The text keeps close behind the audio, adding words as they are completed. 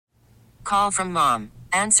call from mom.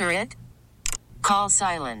 Answer it. Call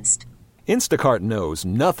silenced. Instacart knows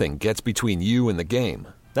nothing gets between you and the game.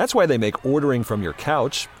 That's why they make ordering from your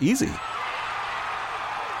couch easy.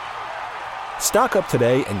 Stock up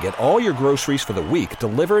today and get all your groceries for the week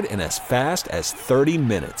delivered in as fast as 30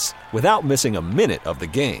 minutes without missing a minute of the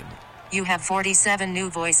game. You have 47 new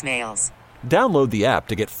voicemails. Download the app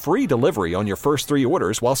to get free delivery on your first 3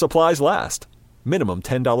 orders while supplies last. Minimum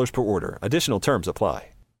 $10 per order. Additional terms apply.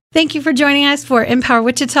 Thank you for joining us for Empower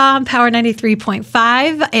Wichita on Power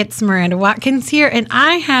 93.5. It's Miranda Watkins here, and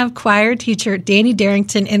I have choir teacher Danny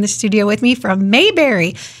Derrington in the studio with me from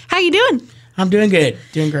Mayberry. How you doing? I'm doing good.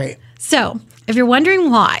 Doing great. So, if you're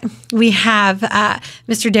wondering why we have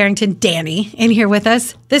Mr. Derrington, Danny, in here with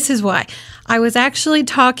us, this is why. I was actually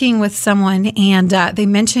talking with someone, and they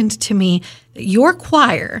mentioned to me that your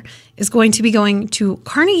choir is going to be going to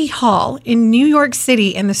Carnegie Hall in New York City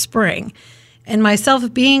in the spring. And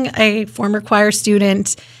myself, being a former choir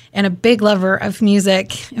student and a big lover of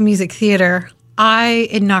music and music theater,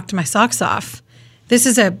 it knocked my socks off. This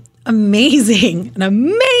is an amazing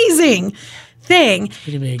thing.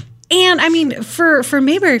 Pretty big. And I mean, for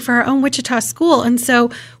Mayberry, for our own Wichita school. And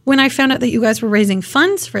so when I found out that you guys were raising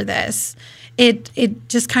funds for this, it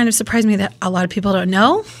just kind of surprised me that a lot of people don't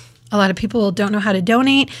know. A lot of people don't know how to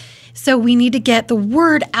donate. So we need to get the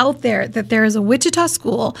word out there that there is a Wichita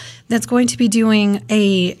school that's going to be doing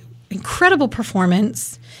a incredible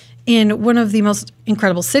performance in one of the most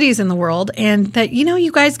incredible cities in the world, and that,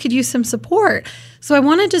 you guys could use some support. So I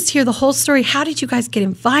want to just hear the whole story. How did you guys get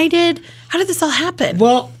invited? How did this all happen?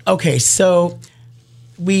 Well, okay, so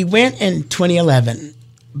we went in 2011,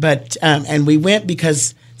 but and we went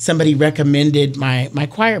because somebody recommended my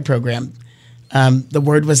choir program. The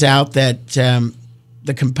word was out that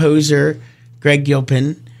the composer, Greg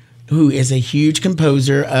Gilpin, who is a huge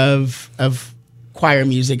composer of choir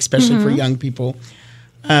music, especially for young people,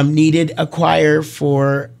 needed a choir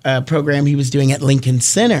for a program he was doing at Lincoln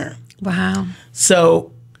Center. Wow.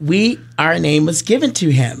 So our name was given to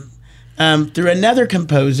him through another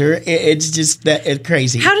composer. It's just it's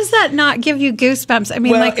crazy. How does that not give you goosebumps? I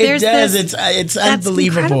mean, well, there's it does. this. It's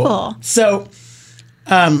unbelievable. Incredible. So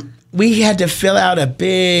we had to fill out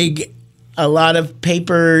a lot of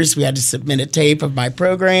papers. We had to submit a tape of my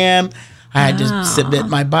program. I had to submit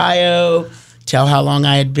my bio, tell how long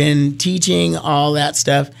I had been teaching, all that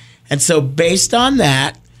stuff. And so based on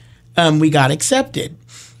that, we got accepted.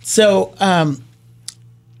 So, and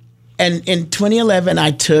in 2011,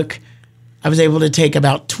 I was able to take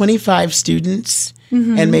about 25 students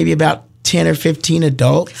and maybe about 10 or 15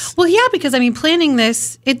 adults. Well, yeah, because planning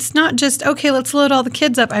this, it's not just, okay, let's load all the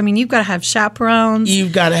kids up. You've got to have chaperones.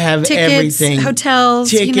 You've got to have tickets, everything. Hotels,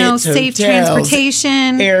 safe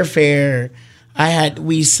transportation. Airfare. I had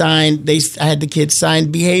the kids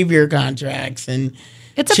sign behavior contracts and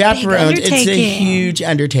it's chaperones. A big undertaking. It's a huge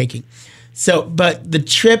undertaking. So, but the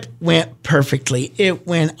trip went perfectly. It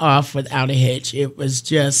went off without a hitch. It was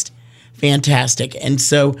just fantastic. And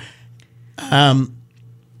so,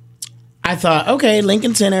 I thought, okay,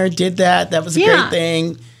 Lincoln Center did that. That was a great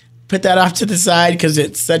thing. Put that off to the side because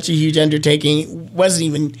it's such a huge undertaking. Wasn't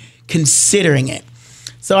even considering it.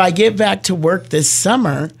 So I get back to work this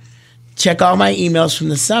summer, check all my emails from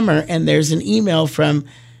the summer, and there's an email from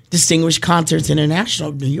Distinguished Concerts International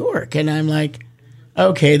of New York. And I'm like,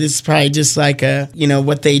 okay, this is probably just like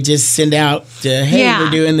what they just send out to, hey,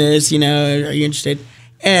 we're doing this, are you interested?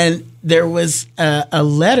 And there was a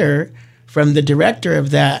letter from the director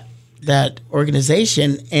of that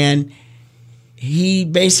organization, and he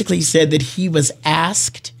basically said that he was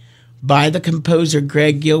asked by the composer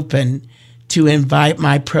Greg Gilpin to invite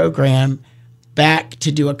my program back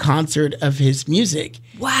to do a concert of his music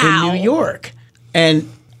in New York. And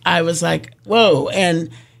I was like, whoa. And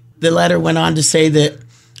the letter went on to say that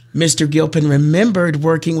Mr. Gilpin remembered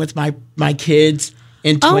working with my kids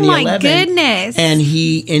in 2011. Oh, my goodness. And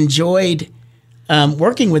he enjoyed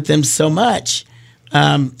working with them so much.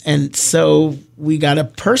 And so we got a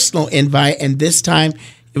personal invite, and this time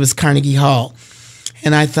it was Carnegie Hall.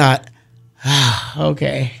 And I thought,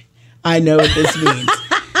 okay, I know what this means.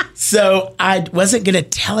 So I wasn't going to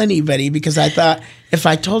tell anybody because I thought if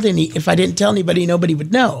I didn't tell anybody, nobody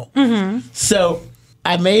would know. Mm-hmm. So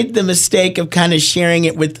I made the mistake of kind of sharing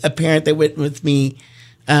it with a parent that went with me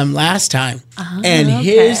last time. And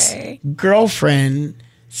his girlfriend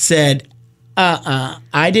said,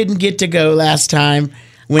 I didn't get to go last time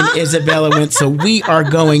when Isabella went, so we are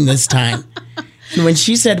going this time. And when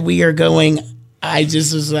she said we are going, I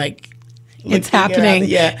just was like, it's happening.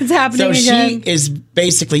 It's happening again. So she is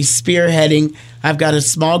basically spearheading. I've got a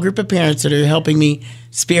small group of parents that are helping me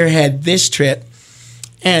spearhead this trip.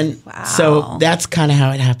 And so that's kind of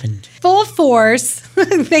how it happened. Full force,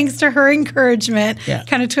 thanks to her encouragement,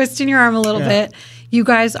 kind of twisting your arm a little bit. You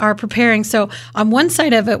guys are preparing. So on one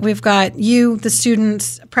side of it, we've got you, the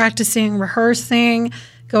students, practicing, rehearsing,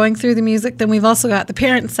 going through the music. Then we've also got the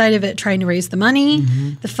parent side of it, trying to raise the money,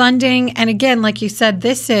 the funding. And again, like you said,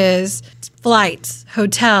 this is flights,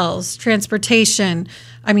 hotels, transportation.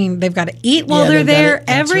 I mean, they've got to eat while they're there,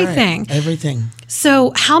 everything. Right. Everything.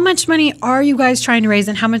 So how much money are you guys trying to raise,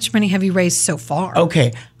 and how much money have you raised so far?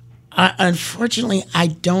 Okay. Unfortunately, I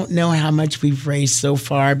don't know how much we've raised so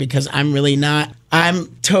far because I'm really not.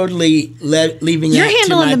 I'm totally leaving You're that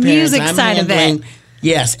to my parents. You're handling the music side of it.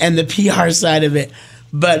 Yes, and the PR side of it.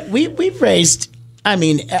 But we've raised, I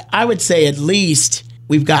mean, I would say at least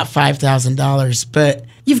we've got $5,000, but...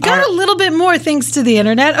 You've got a little bit more thanks to the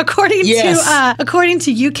internet. According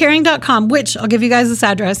to youcaring.com, which I'll give you guys this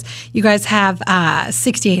address, you guys have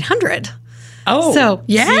 6,800. Oh, so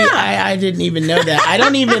yeah. See, I didn't even know that. I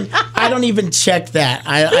don't even check that.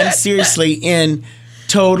 I'm seriously in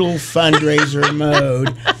total fundraiser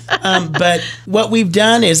mode. But what we've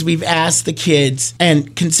done is we've asked the kids,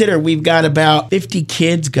 and consider we've got about 50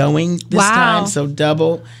 kids going this time, so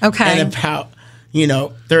double. Okay. And about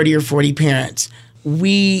 30 or 40 parents.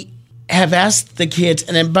 We have asked the kids,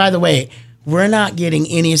 and then by the way, we're not getting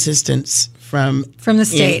any assistance from the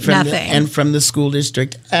state, nothing, and from the school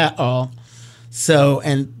district at all. So,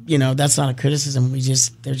 and that's not a criticism.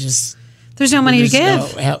 There's no money to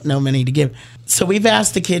give. No money to give. So we've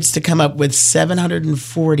asked the kids to come up with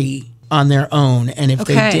 $740 on their own, and if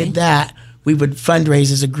they did that, we would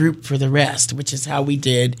fundraise as a group for the rest, which is how we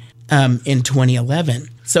did in 2011.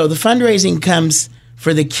 So the fundraising comes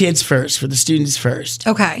for the kids first, for the students first.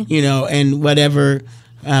 Okay. And whatever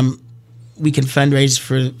we can fundraise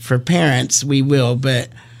for parents, we will. But,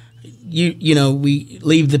 we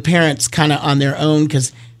leave the parents kind of on their own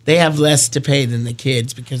because they have less to pay than the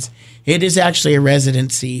kids because it is actually a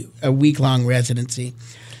residency, a week-long residency.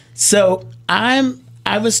 So I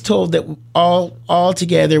was told that all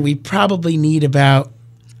together we probably need about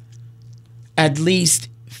at least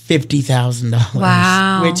 $50,000.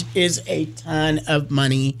 Wow. Which is a ton of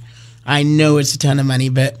money. I know it's a ton of money,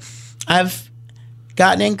 but I've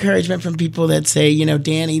gotten encouragement from people that say,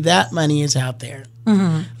 Danny, that money is out there.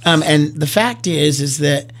 Mm-hmm. And the fact is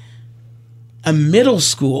that a middle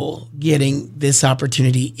school getting this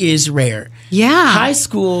opportunity is rare. Yeah. High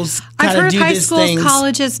schools kind of do high these schools, things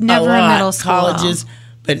colleges, never a lot. Middle school. Colleges,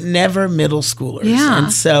 but never middle schoolers. Yeah.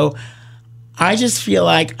 And so I just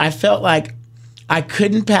I felt like I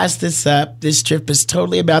couldn't pass this up. This trip is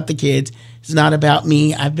totally about the kids. It's not about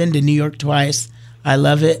me. I've been to New York twice. I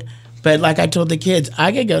love it. But like I told the kids,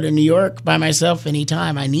 I could go to New York by myself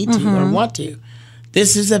anytime I need to or want to.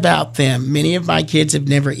 This is about them. Many of my kids have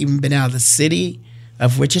never even been out of the city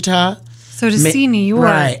of Wichita. So to see New York.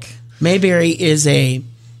 Right. Mayberry is a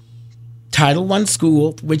Title I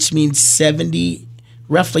school, which means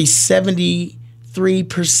roughly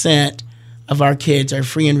 73% of our kids are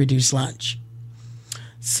free and reduced lunch.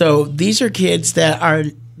 So these are kids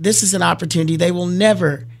this is an opportunity they will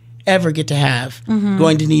never, ever get to have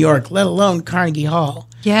going to New York, let alone Carnegie Hall.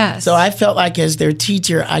 Yes. So I felt like as their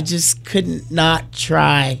teacher, I just couldn't not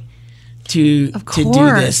try to do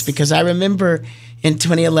this because I remember in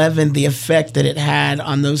 2011 the effect that it had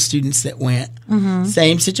on those students that went. Mm-hmm.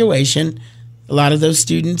 Same situation. A lot of those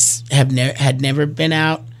students had never been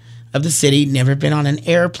out of the city, never been on an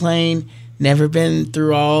airplane, never been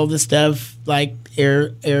through all the stuff like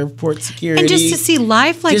airport security. And just to see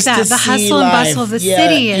life like that, the hustle and bustle of the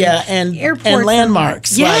city and airports. And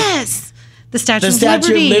landmarks. Yes. The Statue of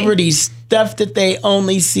Liberty, stuff that they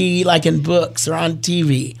only see like in books or on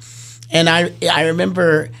TV. And I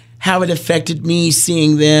remember how it affected me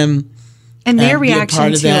seeing them and their reaction be a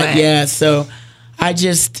part of to that. it. Yeah, so I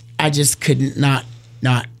just couldn't not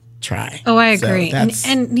try. Oh, I agree. So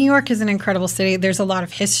and New York is an incredible city. There's a lot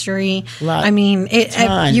of history.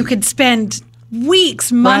 You could spend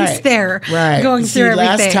weeks, months there going through everything.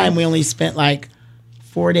 Last time we only spent like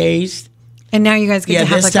 4 days. And now you guys get to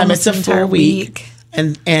have this time it's a full week.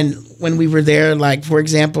 And when we were there, like, for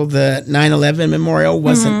example, the 9/11 memorial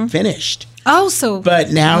wasn't finished. Oh, so.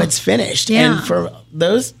 But now it's finished. Yeah. And for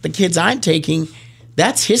the kids I'm taking,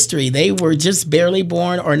 that's history. They were just barely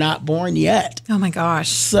born or not born yet. Oh, my gosh.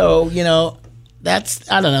 So,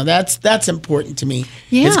 that's important to me.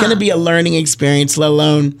 Yeah. It's going to be a learning experience, let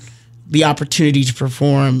alone the opportunity to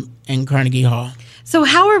perform in Carnegie Hall. So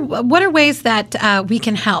what are ways that we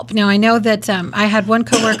can help? Now, I know that I had one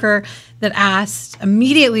coworker that asked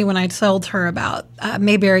immediately when I told her about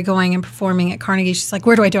Mayberry going and performing at Carnegie. She's like,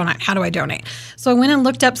 where do I donate? How do I donate? So I went and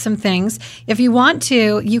looked up some things. If you want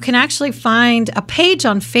to, you can actually find a page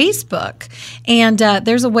on Facebook, and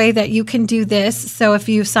there's a way that you can do this. So if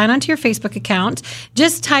you sign onto your Facebook account,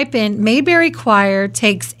 just type in Mayberry Choir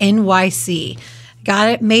Takes NYC. Got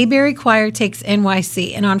it? Mayberry Choir Takes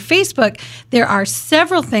NYC. And on Facebook, there are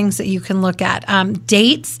several things that you can look at.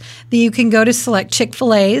 Dates that you can go to select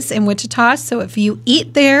Chick-fil-A's in Wichita. So if you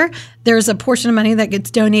eat there, there's a portion of money that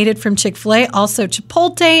gets donated from Chick-fil-A. Also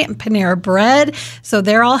Chipotle and Panera Bread. So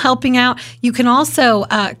they're all helping out. You can also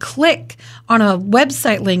click on a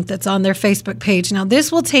website link that's on their Facebook page. Now,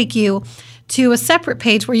 this will take you to a separate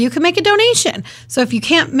page where you can make a donation. So if you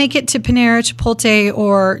can't make it to Panera, Chipotle,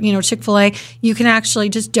 or Chick-fil-A, you can actually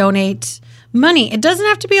just donate money. It doesn't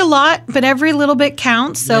have to be a lot, but every little bit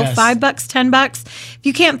counts. So Yes. $5, $10. If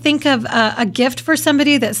you can't think of a gift for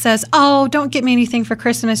somebody that says, oh, don't get me anything for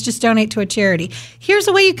Christmas, just donate to a charity. Here's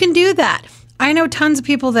a way you can do that. I know tons of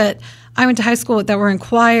people that I went to high school with that were in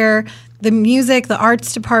choir. The music, the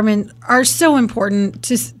arts department are so important,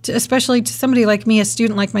 to especially to somebody like me, a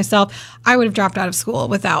student like myself. I would have dropped out of school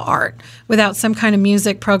without art, without some kind of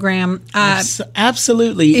music program.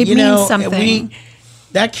 Absolutely. It means something.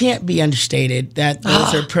 That can't be understated, that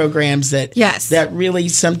those are programs that, Yes. that really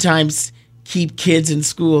sometimes keep kids in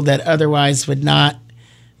school that otherwise would not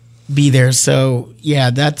be there. So,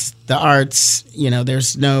 yeah, that's the arts.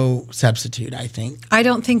 There's no substitute, I think. I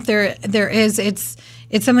don't think there is.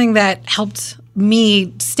 It's something that helped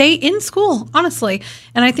me stay in school, honestly.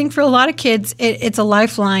 And I think for a lot of kids, it's a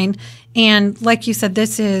lifeline. And like you said,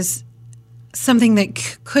 this is something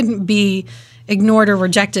that couldn't be ignored or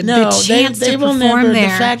rejected. No, the chance they to will perform never.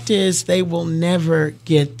 there. The fact is, they will never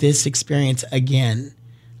get this experience again.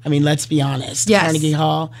 I mean, let's be honest. Yes. Carnegie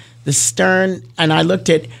Hall, the Stern, and I looked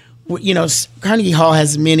at, Carnegie Hall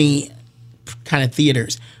has many kind of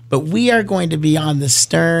theaters, but we are going to be on the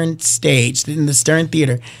Stern stage, in the Stern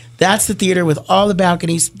Theater. That's the theater with all the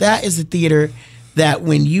balconies. That is the theater that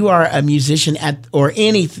when you are a musician or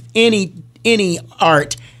any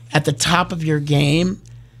art at the top of your game,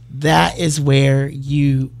 that is where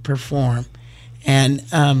you perform. And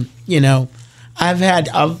I've had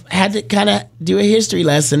to kind of do a history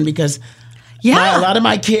lesson because a lot of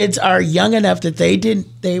my kids are young enough that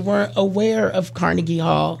they weren't aware of Carnegie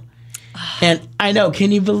Hall. And I know,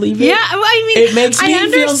 can you believe it? Yeah, I mean, it makes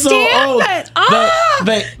me feel so old.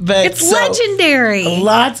 But it's legendary. A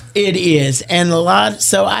lot it is, and a lot.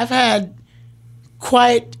 So I've had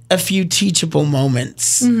quite a few teachable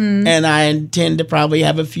moments, and I intend to probably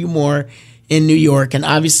have a few more in New York. And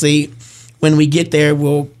obviously, when we get there,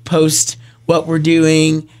 we'll post what we're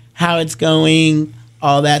doing, how it's going,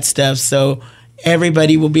 all that stuff. So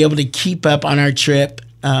everybody will be able to keep up on our trip.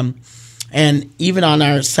 And even on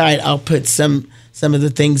our site, I'll put some of the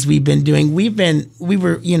things we've been doing. We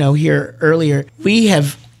were here earlier.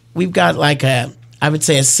 We've got like I would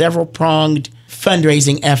say a several pronged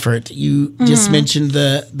fundraising effort. You just mentioned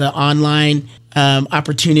the online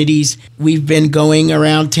opportunities. We've been going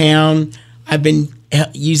around town. I've been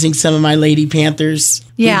using some of my Lady Panthers.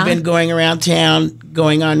 Yeah. We've been going around town,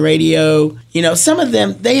 going on radio. Some of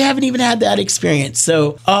them, they haven't even had that experience.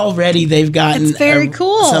 So already they've gotten It's very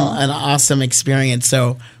cool. an awesome experience.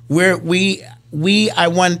 So I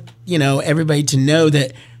want, everybody to know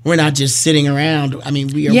that we're not just sitting around. I mean,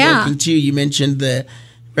 we are working too. You mentioned the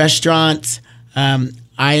restaurants.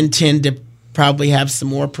 I intend to probably have some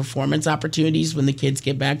more performance opportunities when the kids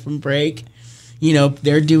get back from break.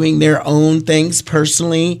 They're doing their own things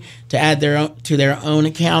personally to add to their own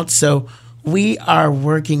accounts. So we are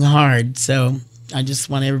working hard. So I just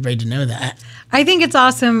want everybody to know that. I think it's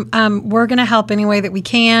awesome. We're going to help any way that we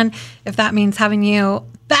can. If that means having you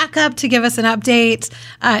back up to give us an update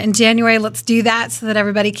in January, let's do that so that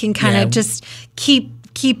everybody can kind of just keep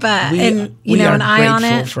an eye on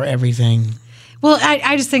it. For everything. Well,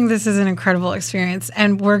 I just think this is an incredible experience,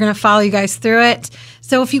 and we're going to follow you guys through it.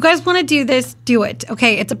 So if you guys want to do this, do it.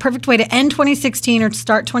 Okay, it's a perfect way to end 2016 or to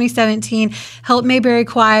start 2017. Help Mayberry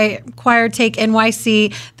Choir Take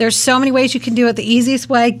NYC. There's so many ways you can do it. The easiest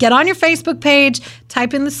way, get on your Facebook page,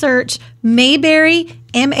 type in the search, Mayberry,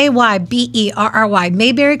 Mayberry,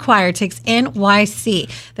 Mayberry Choir Takes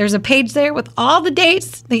NYC. There's a page there with all the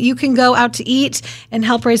dates that you can go out to eat and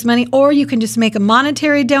help raise money, or you can just make a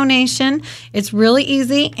monetary donation. It's really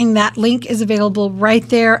easy, and that link is available right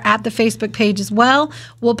there at the Facebook page as well.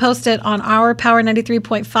 We'll post it on our Power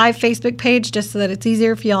 93.5 Facebook page just so that it's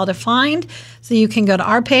easier for y'all to find. So you can go to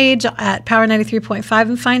our page at Power 93.5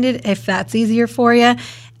 and find it if that's easier for you.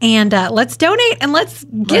 And let's donate and let's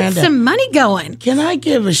get Miranda, some money going. Can I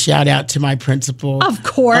give a shout out to my principal? Of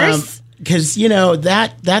course. Because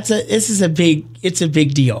this is a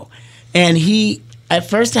big deal. And at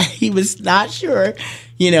first he was not sure,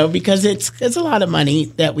 because it's a lot of money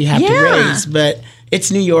that we have to raise, but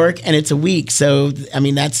it's New York and it's a week. So,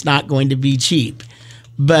 that's not going to be cheap.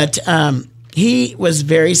 But he was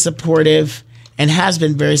very supportive and has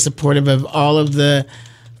been very supportive of all of the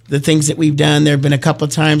things that we've done. There have been a couple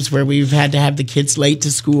of times where we've had to have the kids late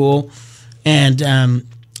to school, and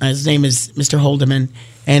his name is Mr. Holdeman,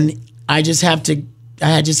 and I just have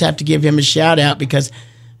to give him a shout out because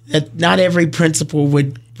not every principal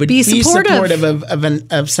would be supportive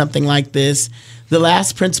of something like this. The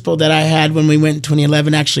last principal that I had when we went in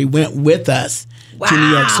 2011 actually went with us to New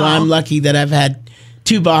York, so I'm lucky that I've had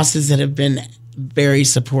two bosses that have been very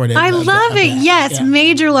supportive. I love it. Yes,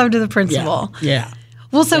 major love to the principal. Yeah.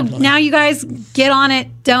 Well, so definitely. Now you guys get on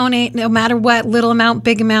it, donate, no matter what, little amount,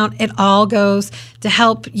 big amount, it all goes to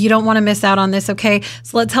help. You don't want to miss out on this, okay?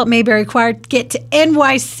 So let's help Mayberry Choir get to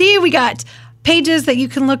NYC. We got pages that you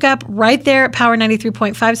can look up right there at Power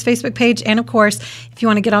 93.5's Facebook page. And of course, if you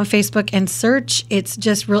want to get on Facebook and search, it's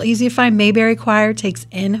just real easy to find. Mayberry Choir takes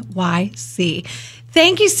NYC.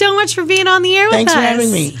 Thank you so much for being on the air with us. Thanks for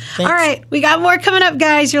having me. Thanks. All right, we got more coming up,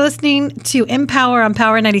 guys. You're listening to Empower on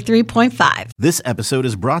Power 93.5. This episode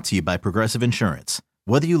is brought to you by Progressive Insurance.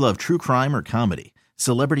 Whether you love true crime or comedy,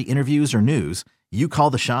 celebrity interviews or news, you call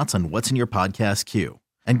the shots on what's in your podcast queue.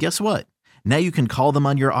 And guess what? Now you can call them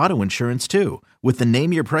on your auto insurance too with the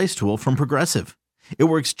Name Your Price tool from Progressive. It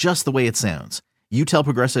works just the way it sounds. You tell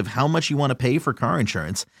Progressive how much you want to pay for car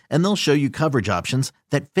insurance, and they'll show you coverage options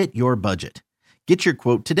that fit your budget. Get your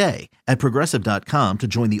quote today at Progressive.com to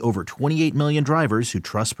join the over 28 million drivers who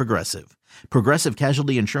trust Progressive. Progressive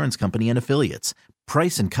Casualty Insurance Company and Affiliates.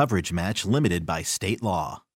 Price and coverage match limited by state law.